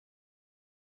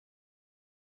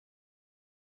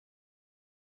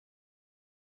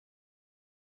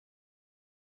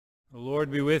The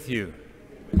Lord be with you.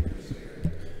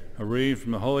 A reading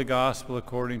from the Holy Gospel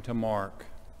according to Mark.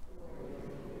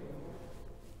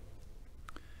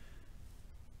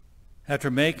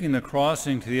 After making the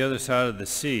crossing to the other side of the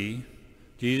sea,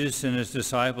 Jesus and his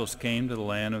disciples came to the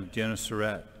land of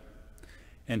Gennesaret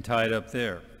and tied up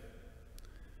there.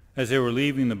 As they were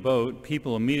leaving the boat,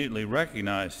 people immediately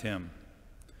recognized him.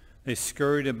 They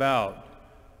scurried about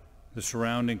the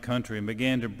surrounding country and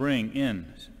began to bring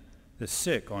in the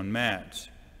sick on mats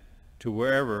to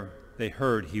wherever they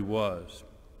heard he was.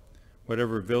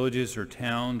 Whatever villages or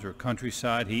towns or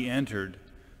countryside he entered,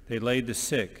 they laid the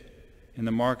sick in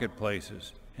the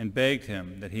marketplaces and begged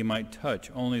him that he might touch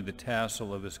only the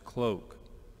tassel of his cloak.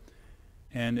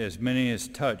 And as many as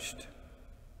touched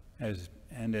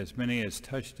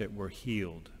it were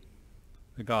healed.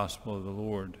 The Gospel of the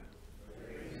Lord.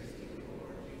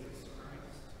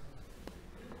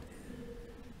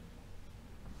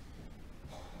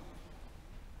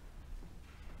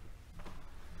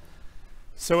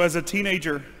 So as a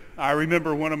teenager, I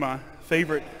remember one of my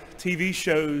favorite TV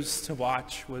shows to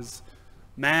watch was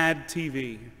Mad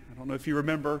TV. I don't know if you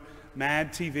remember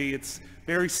Mad TV. It's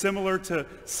very similar to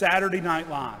Saturday Night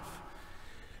Live.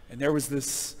 And there was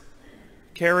this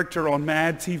character on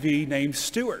Mad TV named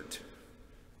Stuart.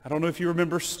 I don't know if you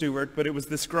remember Stuart, but it was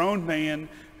this grown man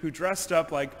who dressed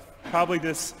up like probably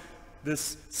this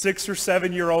 6 or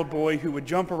 7 year old boy who would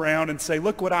jump around and say,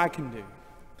 "Look what I can do."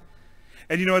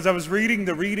 And you know, as I was reading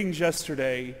the readings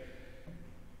yesterday,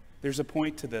 there's a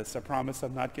point to this. I promise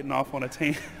I'm not getting off on a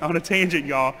tangent,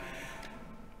 y'all.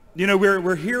 You know,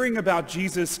 we're hearing about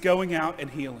Jesus going out and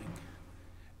healing,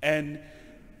 and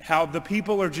how the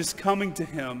people are just coming to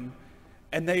him,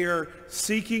 and they are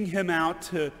seeking him out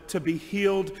to be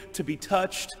healed, to be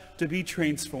touched, to be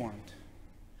transformed.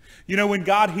 You know, when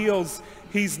God heals,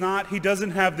 he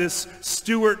doesn't have this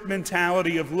Stuart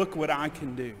mentality of, "Look what I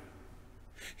can do."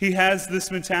 He has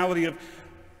this mentality of,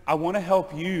 "I want to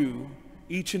help you,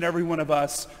 each and every one of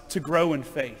us, to grow in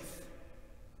faith."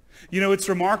 You know, it's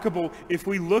remarkable if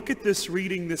we look at this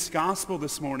reading, this gospel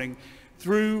this morning,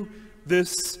 through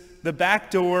the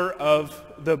back door of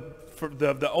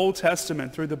the Old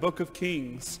Testament, through the book of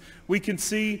Kings. We can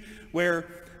see where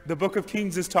the book of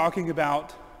Kings is talking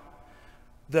about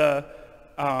the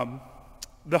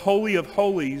Holy of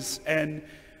Holies, and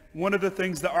one of the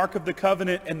things, the Ark of the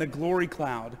Covenant and the glory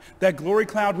cloud. That glory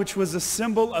cloud which was a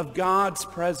symbol of God's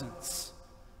presence.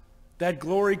 That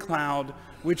glory cloud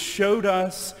which showed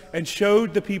us and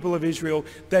showed the people of Israel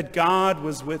that God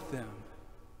was with them.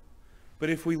 But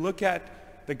if we look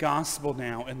at the gospel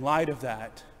now in light of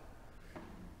that,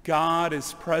 God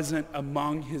is present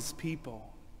among his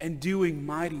people and doing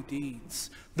mighty deeds.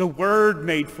 The Word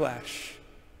made flesh.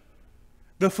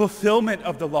 The fulfillment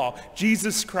of the law,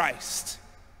 Jesus Christ,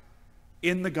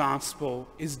 in the gospel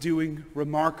is doing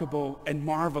remarkable and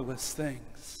marvelous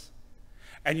things.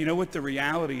 And you know what the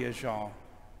reality is, y'all?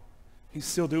 He's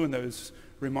still doing those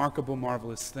remarkable,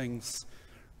 marvelous things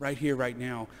right here, right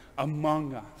now,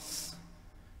 among us.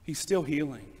 He's still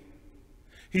healing.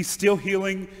 He's still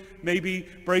healing, maybe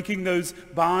breaking those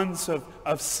bonds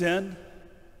of sin,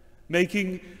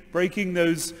 breaking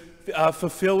those,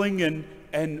 fulfilling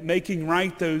and making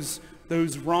right those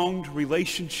wronged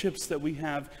relationships that we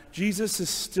have. Jesus is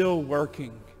still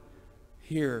working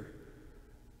here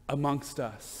amongst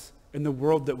us in the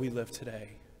world that we live today.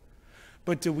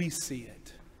 But do we see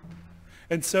it?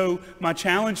 And so my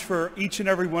challenge for each and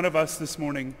every one of us this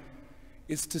morning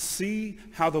is to see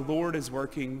how the Lord is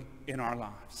working in our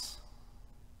lives.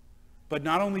 But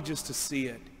not only just to see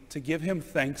it, to give him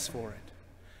thanks for it,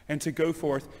 and to go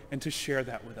forth and to share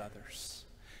that with others.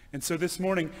 And so this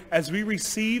morning, as we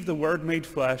receive the Word made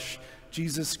flesh,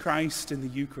 Jesus Christ in the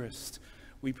Eucharist,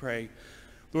 we pray.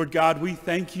 Lord God, we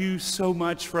thank you so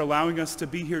much for allowing us to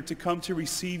be here to come to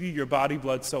receive you, your body,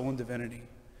 blood, soul, and divinity.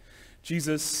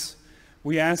 Jesus,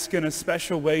 we ask in a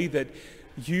special way that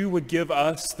you would give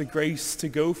us the grace to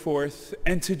go forth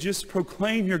and to just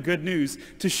proclaim your good news,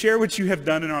 to share what you have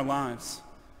done in our lives,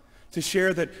 to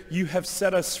share that you have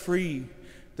set us free,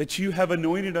 that you have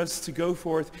anointed us to go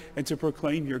forth and to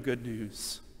proclaim your good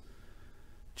news.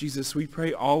 Jesus, we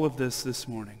pray all of this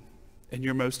morning in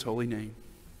your most holy name.